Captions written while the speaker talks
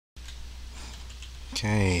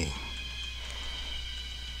Okay,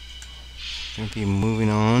 gonna be moving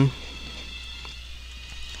on.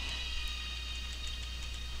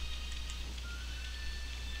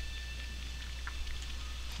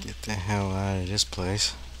 Get the hell out of this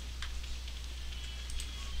place.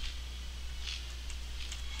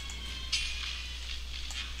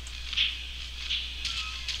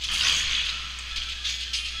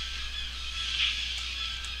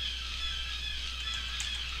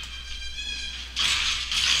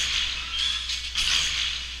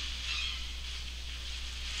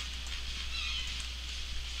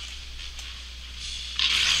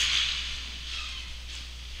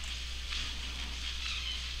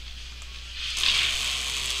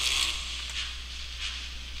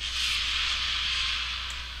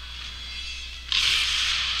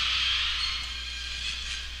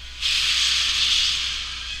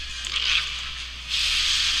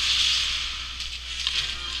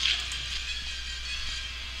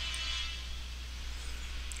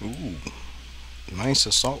 Ooh, nice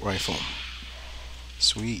assault rifle.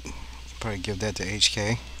 Sweet. Probably give that to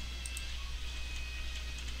HK.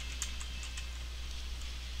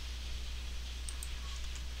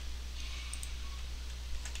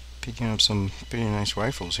 Picking up some pretty nice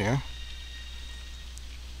rifles here.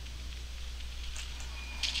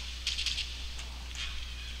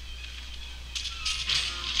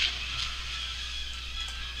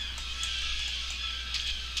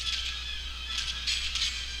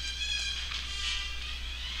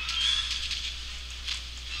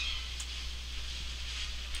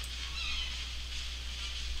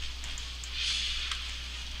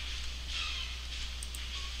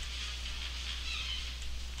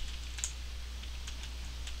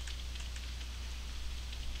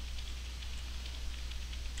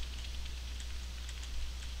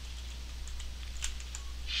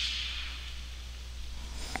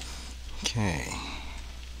 Okay.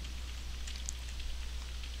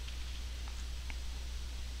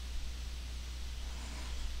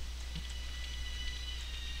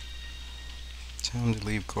 Time to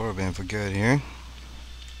leave Korriban for good here.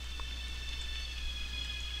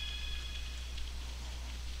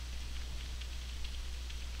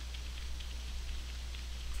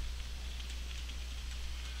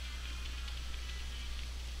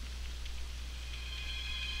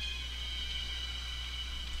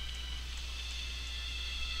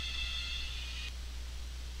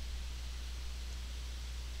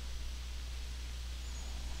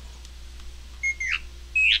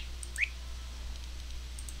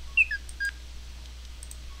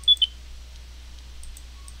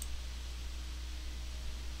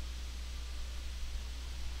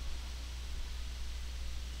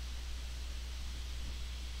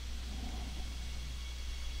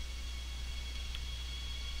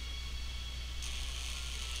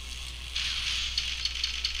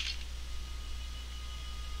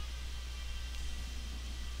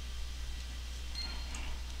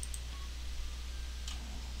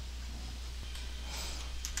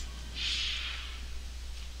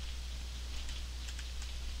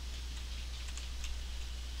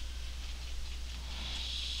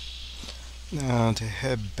 Now to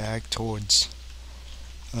head back towards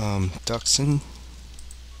Duxon.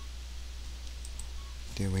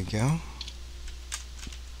 There we go.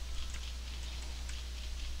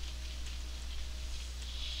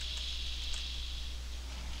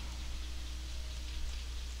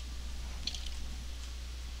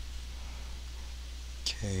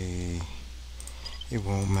 Okay. It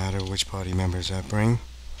won't matter which party members I bring.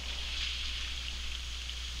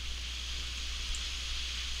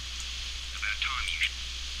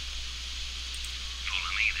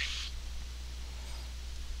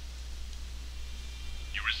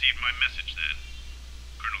 Received my message then.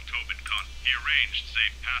 Colonel Tobin can't. He arranged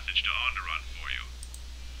safe passage to Onderon for you.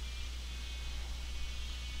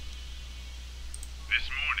 This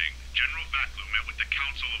morning, General Vatlu met with the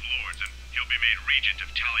Council of Lords and he'll be made Regent of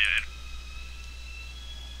Talia and...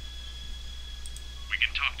 We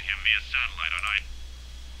can talk to him via satellite on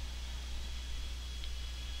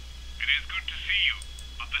It is good to see you,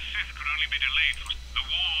 but the Sith could only be delayed for... The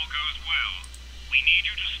war goes well. We need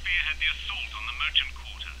you to spearhead the assault on the Merchant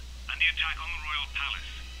Quarter and the attack on the Royal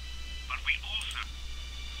Palace. But we also...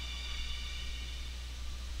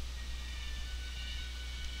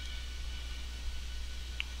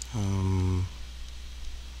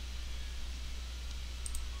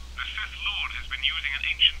 The Sith Lord has been using an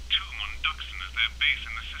ancient tomb on Duxon as their base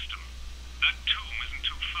in the system. That tomb isn't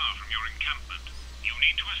too far from your encampment. You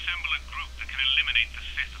need to assemble a group that can eliminate the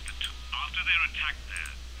Sith of the tomb. After their attack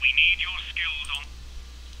there, we need your skills on...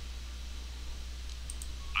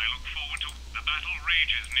 I look forward to... The battle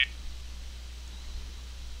rages near...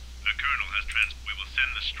 The Colonel has we will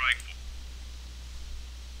send the strike force.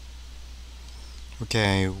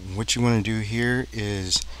 Okay, what you want to do here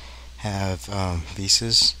is have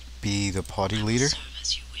Visas be the party I will leader. serve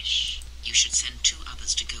as you wish. You should send 2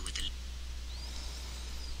 others to go with the...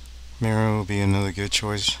 Miro will be another good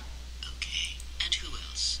choice. Okay. And who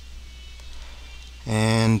else?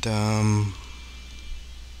 And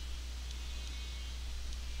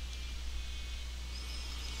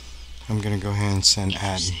I'm gonna go ahead and send If you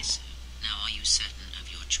Adam. say so. Now, are you certain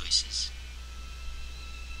of your choices?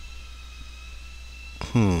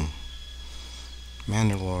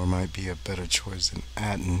 Mandalore might be a better choice than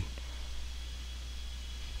Atten.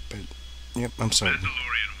 But, yep, I'm certain.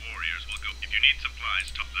 Mandalorian warriors will go. If you need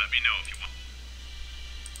supplies, let me know if you want.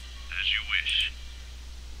 As you wish.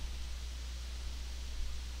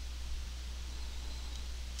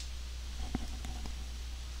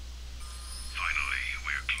 Finally,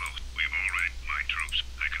 we're close. We've already my troops.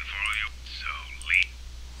 I can follow you. So lead.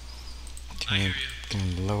 Okay,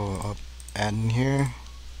 gonna lower up Atten here.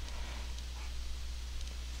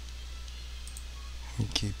 And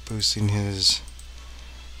keep boosting his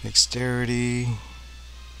dexterity.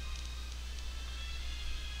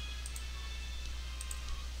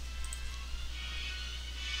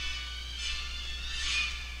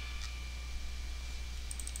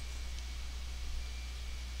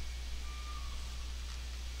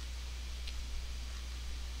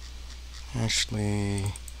 Actually,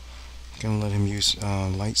 gonna let him use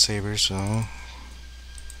lightsaber, so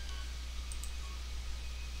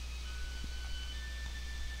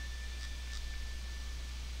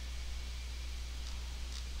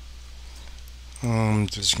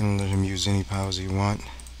just gonna let him use any powers he want.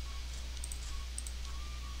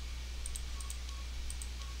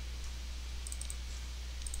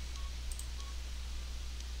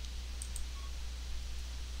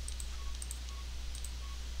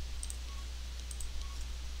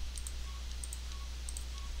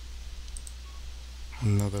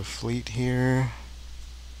 Another fleet here.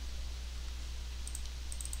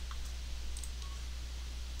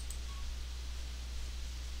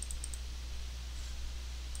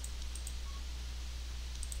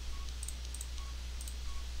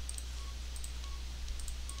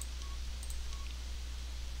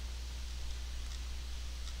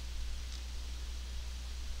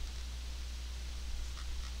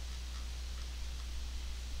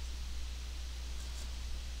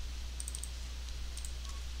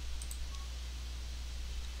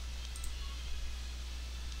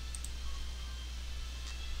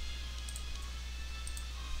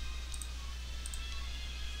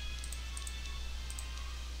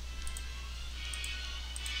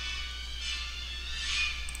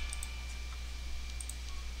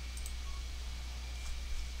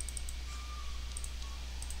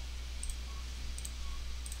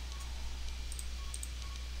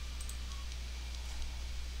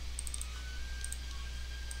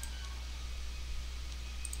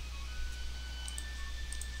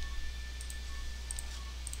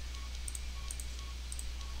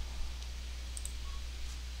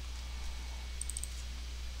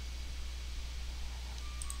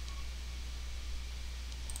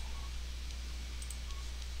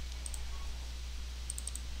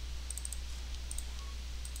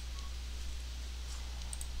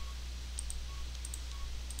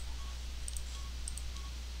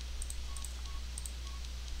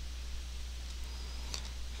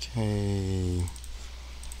 Okay.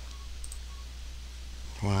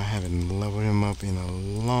 Well, I haven't leveled him up in a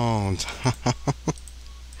long time.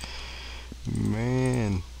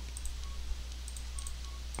 Man.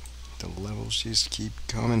 The levels just keep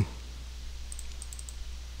coming.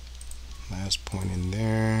 Last point in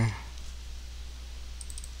there.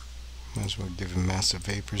 Might as well give him massive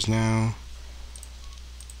vapors now.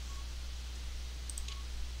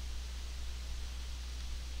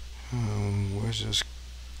 Where's those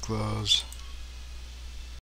gloves?